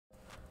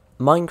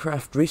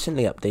Minecraft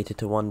recently updated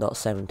to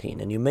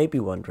 1.17 and you may be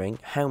wondering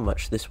how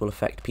much this will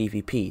affect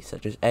PvP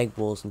such as egg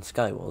walls and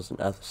sky walls and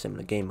other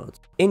similar game modes.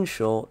 In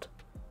short,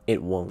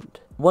 it won't.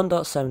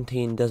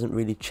 1.17 doesn't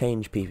really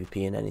change PvP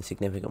in any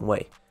significant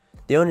way.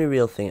 The only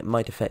real thing it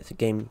might affect are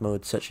game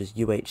modes such as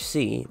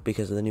UHC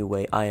because of the new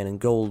way iron and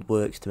gold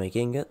works to make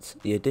ingots,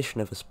 the addition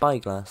of a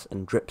spyglass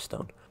and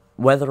dripstone.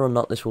 Whether or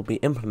not this will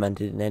be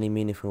implemented in any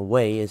meaningful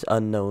way is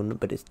unknown,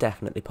 but it's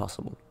definitely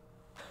possible.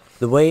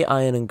 The way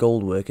iron and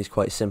gold work is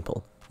quite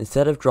simple.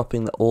 Instead of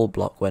dropping the ore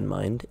block when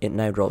mined, it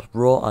now drops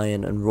raw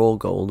iron and raw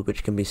gold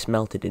which can be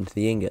smelted into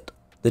the ingot.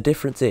 The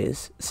difference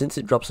is, since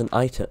it drops an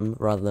item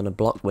rather than a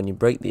block when you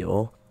break the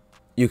ore,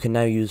 you can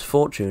now use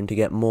fortune to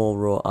get more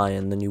raw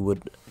iron than you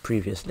would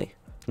previously.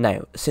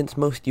 Now, since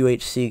most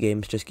UHC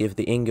games just give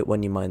the ingot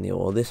when you mine the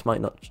ore, this might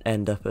not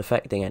end up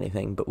affecting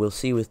anything, but we'll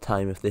see with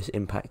time if this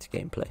impacts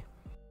gameplay.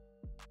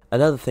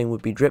 Another thing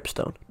would be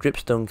dripstone.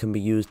 Dripstone can be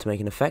used to make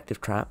an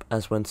effective trap,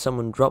 as when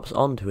someone drops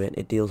onto it,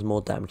 it deals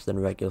more damage than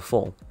a regular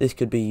fall. This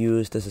could be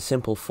used as a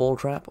simple fall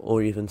trap,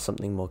 or even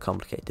something more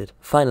complicated.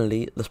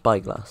 Finally, the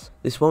spyglass.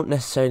 This won't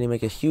necessarily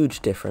make a huge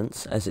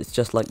difference, as it's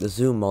just like the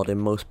zoom mod in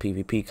most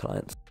PvP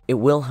clients. It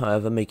will,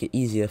 however, make it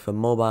easier for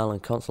mobile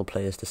and console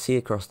players to see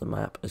across the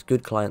map, as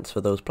good clients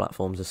for those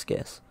platforms are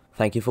scarce.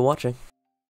 Thank you for watching.